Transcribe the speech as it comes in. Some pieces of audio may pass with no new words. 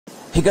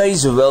Hey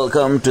guys,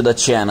 welcome to the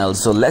channel.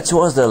 So let's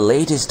watch the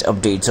latest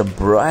updates of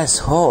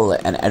Bryce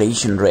and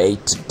Addison Rae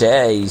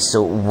today.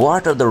 So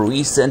what are the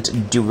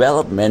recent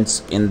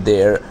developments in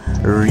their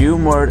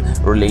rumored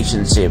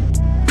relationship?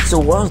 So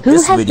watch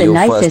this video the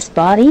nicest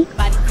body?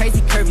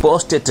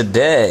 Posted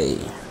today.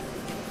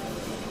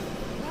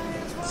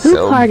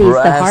 Who parties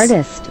the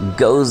hardest?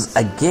 Goes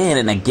again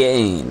and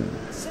again.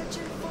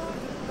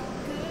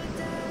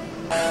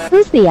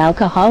 Who's the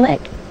alcoholic?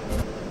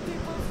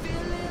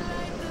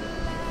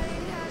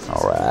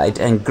 Alright,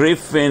 and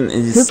Griffin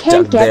is Who stuck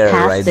can't get there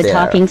past right the there.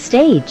 talking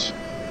stage?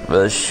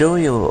 We'll show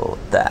you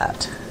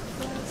that.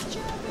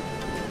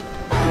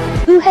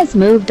 Who has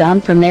moved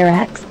on from their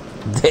ex?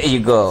 There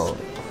you go.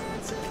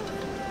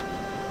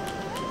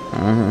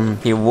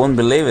 You won't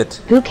believe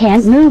it. Who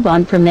can't move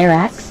on from their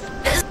ex?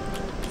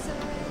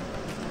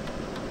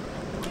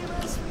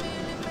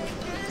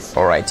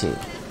 Alrighty.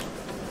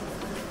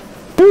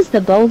 Who's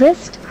the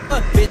boldest?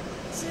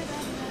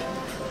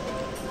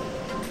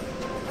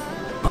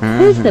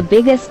 Who's the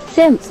biggest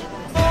simp?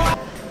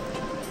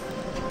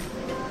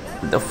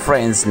 The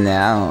friends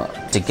now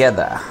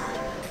together.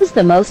 Who's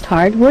the most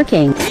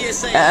hardworking?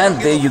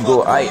 And there you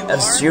go. I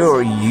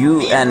assure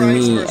you and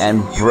me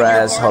and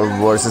Bryce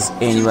versus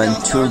anyone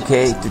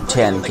 2K to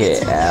 10K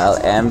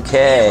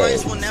LMK.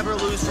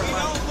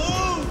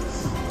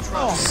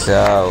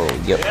 So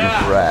get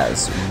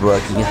Bryce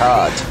working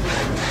hard.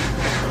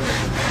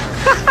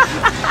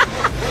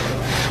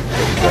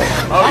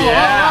 Oh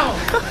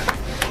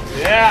yeah.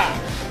 Yeah.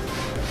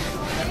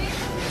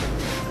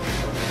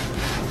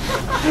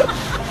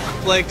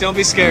 Blake, don't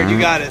be scared. You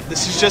got it.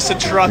 This is just a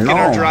truck in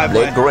our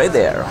driveway. Blake, right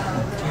there.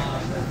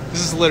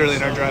 This is literally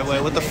in our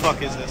driveway. What the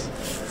fuck is this?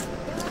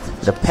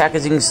 The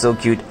packaging is so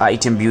cute.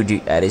 Item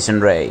beauty, Addison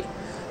Rae.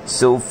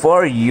 So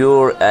for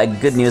your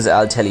good news,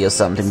 I'll tell you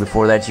something.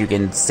 Before that, you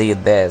can see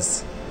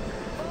this.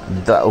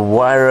 The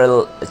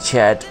viral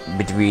chat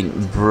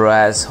between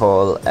Bryce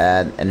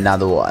and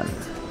another one.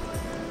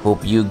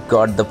 Hope you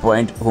got the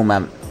point whom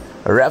I'm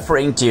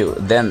referring to.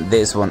 Then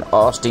this one,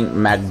 Austin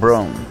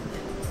McBroom.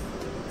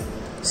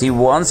 She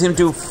wants him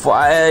to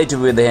fight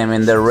with him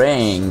in the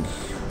ring,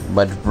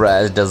 but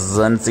Bryce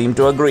doesn't seem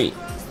to agree.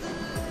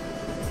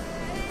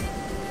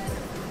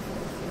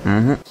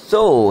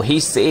 So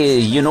he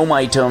says, you know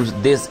my terms,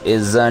 this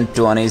isn't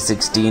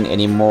 2016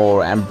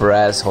 anymore, and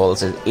Bryce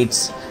says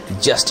it's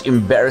just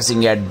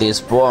embarrassing at this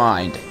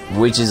point,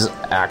 which is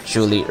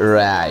actually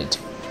right.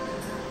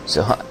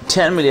 So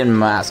 10 million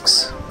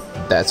masks,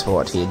 that's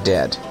what he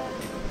did.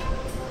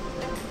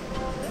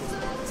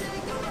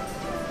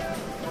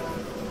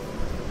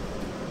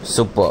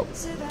 Superb.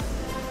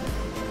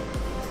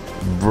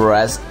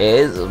 Bryce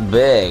is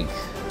big.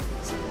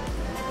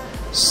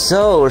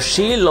 So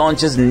she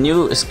launches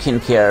new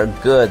skincare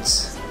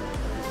goods.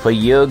 For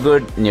your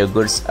good, new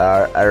goods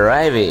are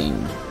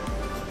arriving.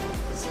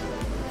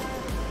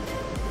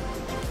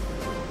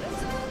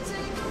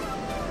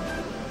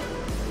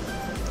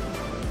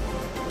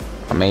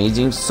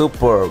 Amazing,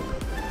 superb.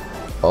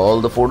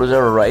 All the photos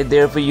are right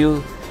there for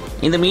you.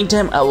 In the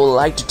meantime, I would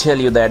like to tell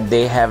you that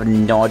they have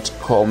not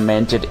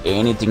commented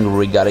anything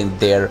regarding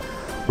their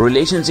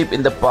relationship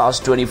in the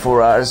past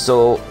 24 hours.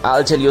 So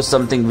I'll tell you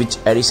something which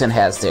Addison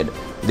has said.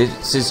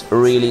 This is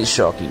really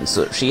shocking.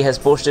 So she has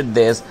posted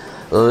this.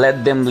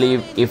 Let them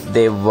leave if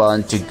they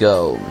want to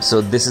go.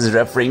 So this is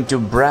referring to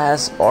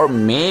Bryce or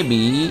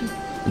maybe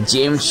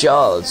James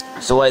Charles.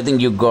 So I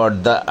think you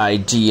got the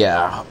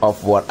idea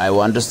of what I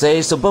want to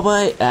say. So bye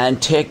bye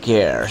and take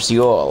care. See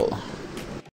you all.